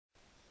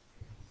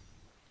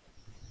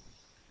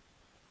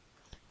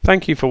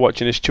Thank you for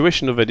watching this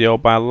tuitional video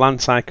by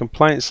Lantei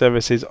Compliance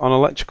Services on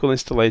electrical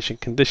installation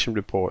condition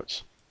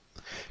reports.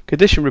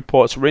 Condition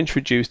reports were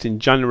introduced in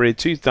January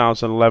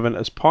 2011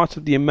 as part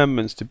of the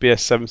amendments to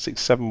BS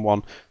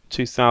 7671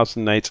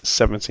 2008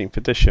 17th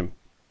edition.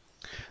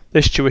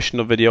 This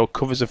tuitional video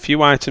covers a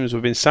few items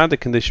within inside the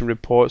condition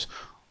reports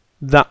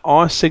that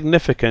are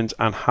significant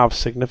and have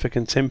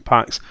significant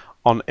impacts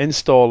on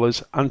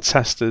installers and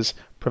testers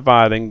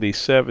providing these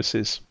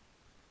services.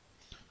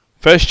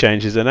 First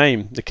change is the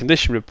name. The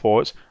condition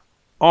reports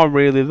are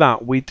really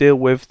that. We deal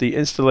with the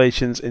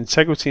installation's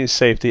integrity and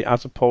safety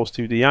as opposed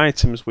to the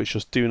items which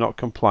just do not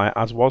comply,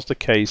 as was the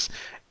case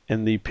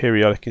in the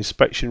periodic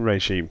inspection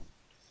regime.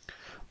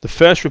 The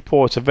first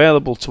report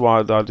available to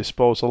our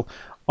disposal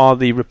are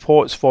the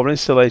reports for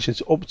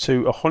installations up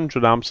to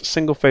 100 amps,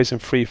 single phase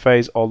and three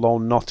phase, although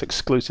not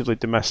exclusively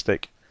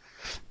domestic.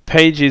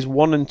 Pages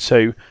 1 and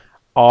 2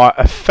 are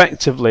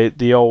effectively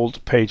the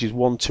old pages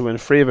 1, 2 and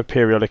 3 of a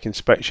periodic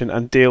inspection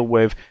and deal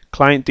with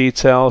client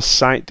details,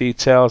 site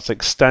details,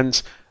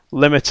 extent,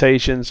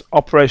 limitations,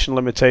 operational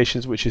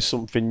limitations, which is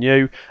something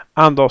new,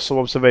 and also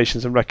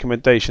observations and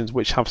recommendations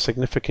which have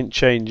significant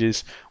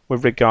changes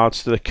with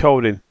regards to the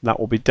coding that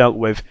will be dealt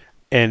with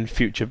in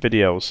future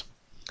videos.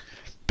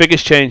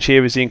 Biggest change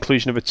here is the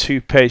inclusion of a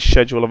 2-page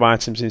schedule of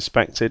items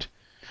inspected.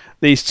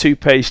 These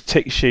 2-page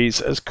tick sheets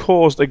has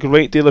caused a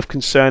great deal of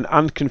concern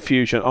and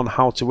confusion on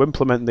how to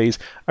implement these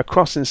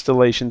across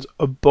installations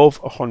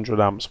above 100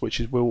 amps, which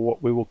is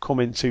what we will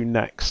come into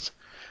next.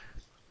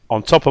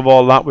 On top of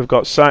all that, we've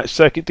got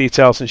circuit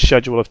details and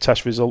schedule of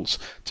test results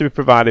to be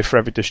provided for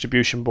every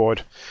distribution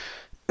board.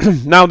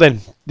 Now then,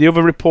 the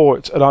other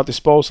reports at our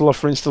disposal are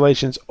for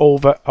installations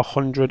over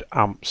 100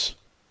 amps.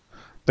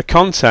 The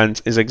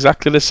content is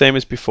exactly the same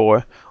as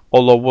before,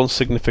 although one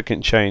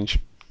significant change.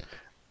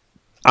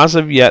 As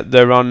of yet,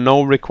 there are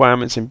no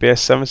requirements in BS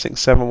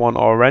 7671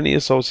 or any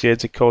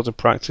associated codes of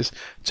practice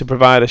to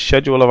provide a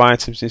schedule of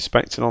items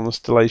inspected on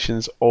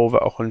installations over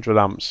 100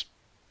 amps.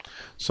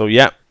 So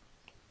yeah,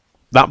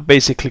 that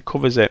basically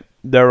covers it.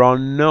 There are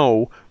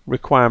no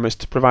requirements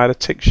to provide a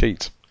tick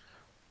sheet.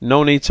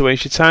 No need to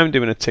waste your time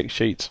doing a tick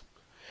sheet.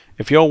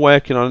 If you're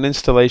working on an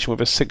installation with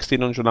a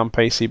 1600 amp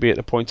ACB at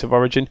the point of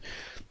origin,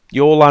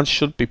 your lads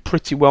should be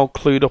pretty well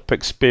clued up,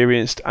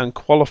 experienced and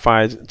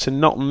qualified to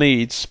not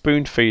need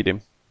spoon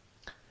feeding.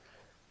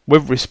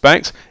 With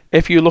respect,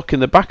 if you look in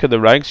the back of the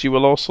regs, you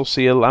will also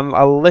see a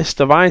list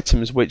of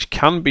items which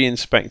can be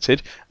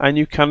inspected, and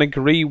you can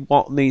agree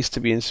what needs to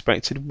be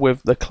inspected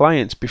with the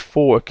client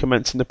before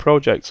commencing the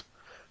project.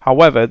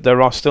 However,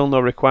 there are still no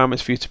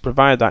requirements for you to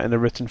provide that in a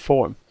written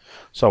form.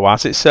 So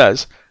as it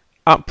says,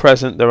 at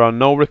present there are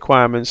no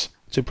requirements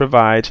to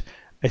provide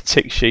a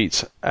tick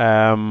sheet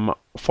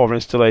for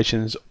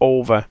installations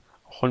over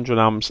 100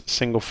 amps,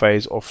 single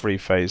phase or three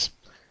phase.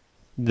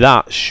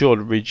 That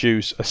should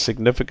reduce a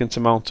significant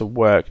amount of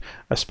work,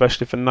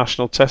 especially for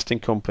national testing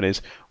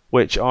companies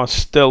which are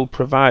still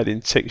providing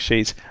tick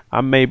sheets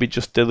and maybe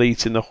just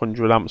deleting the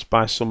 100 amps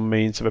by some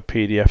means of a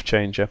PDF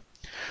changer.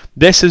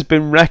 This has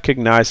been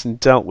recognised and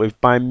dealt with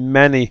by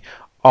many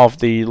of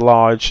the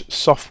large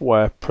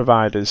software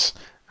providers.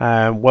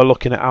 We're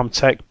looking at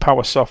Amtech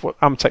Power Software,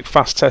 Amtech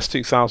Fast Test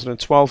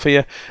 2012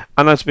 here,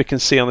 and as we can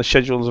see on the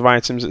schedules of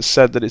items, it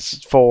said that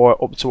it's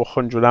for up to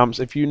 100 amps.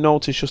 If you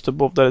notice just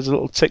above there's a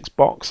little tick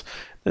box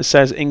that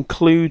says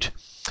include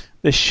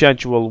this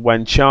schedule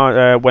when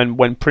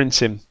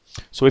printing.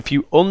 So if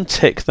you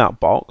untick that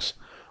box,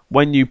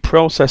 when you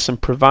process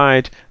and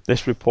provide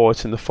this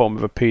report in the form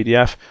of a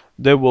PDF,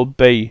 there will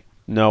be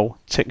no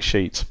tick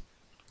sheet.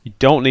 You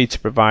don't need to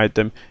provide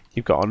them.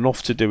 You've got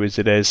enough to do as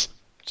it is.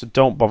 So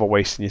don't bother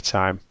wasting your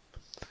time.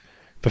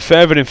 For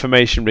further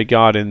information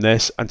regarding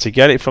this and to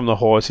get it from the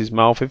horse's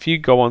mouth, if you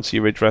go onto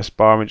your address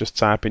bar and just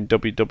type in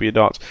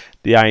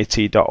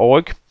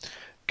www.theiit.org,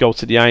 go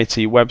to the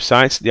IET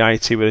website, the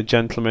IET with a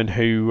gentleman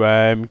who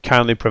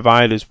kindly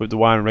provided us with the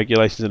wiring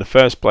regulations in the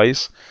first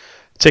place,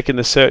 tick in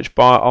the search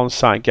bar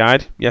on-site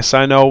guide. Yes,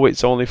 I know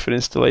it's only for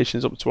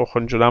installations up to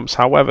 100 amps.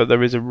 However,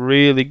 there is a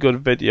really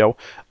good video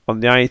on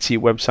the IET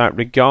website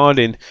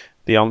regarding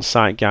the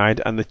on-site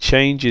guide and the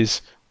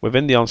changes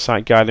within the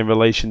on-site guide in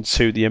relation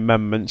to the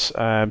amendments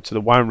to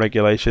the wiring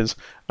regulations,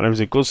 and there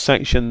is a good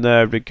section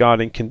there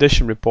regarding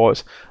condition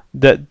reports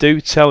that do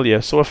tell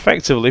you, so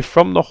effectively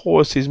from the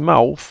horse's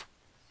mouth.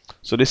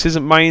 So this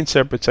isn't my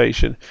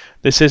interpretation,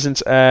 this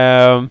isn't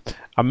a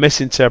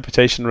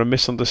misinterpretation or a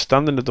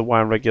misunderstanding of the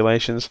wiring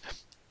regulations,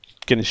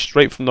 getting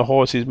straight from the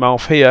horse's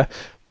mouth here,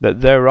 that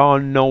there are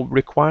no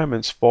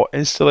requirements for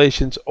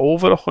installations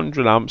over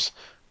 100 amps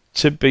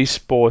to be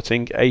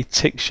sporting a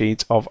tick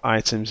sheet of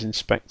items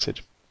inspected.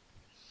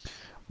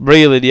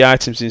 Really, the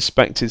items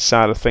inspected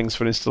side of things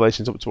for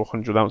installations up to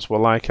 100 amps were,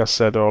 like I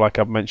said, or like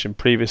I've mentioned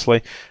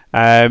previously,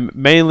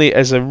 mainly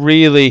as a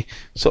really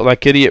sort of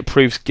like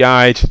idiot-proof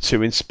guide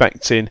to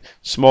inspecting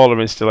smaller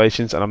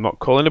installations, and I'm not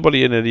calling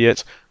anybody an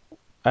idiot.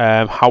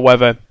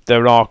 However,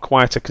 there are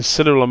quite a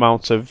considerable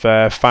amount of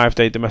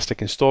 5-day domestic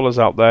installers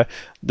out there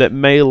that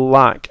may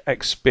lack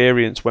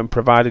experience when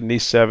providing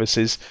these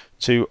services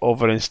to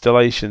other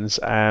installations.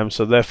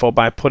 So therefore,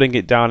 by putting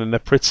it down in a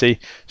pretty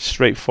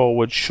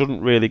straightforward,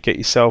 shouldn't really get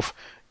yourself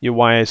your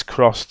wires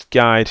crossed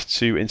guide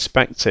to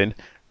inspecting,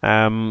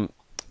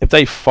 if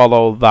they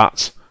follow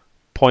that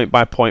point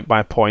by point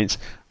by point,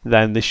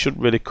 then they should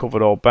really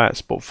cover all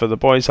bets. But for the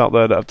boys out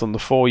there that have done the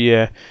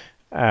 4-year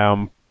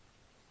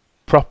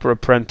proper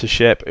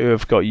apprenticeship, who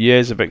have got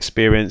years of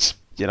experience,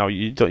 you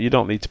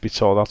don't need to be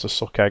told how to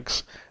suck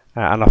eggs.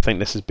 And I think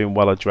this has been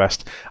well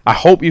addressed. I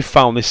hope you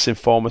found this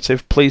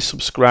informative. Please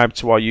subscribe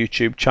to our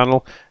YouTube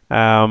channel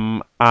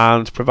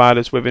and provide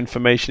us with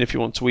information if you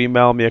want to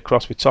email me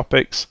across with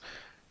topics.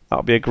 That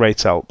would be a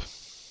great help.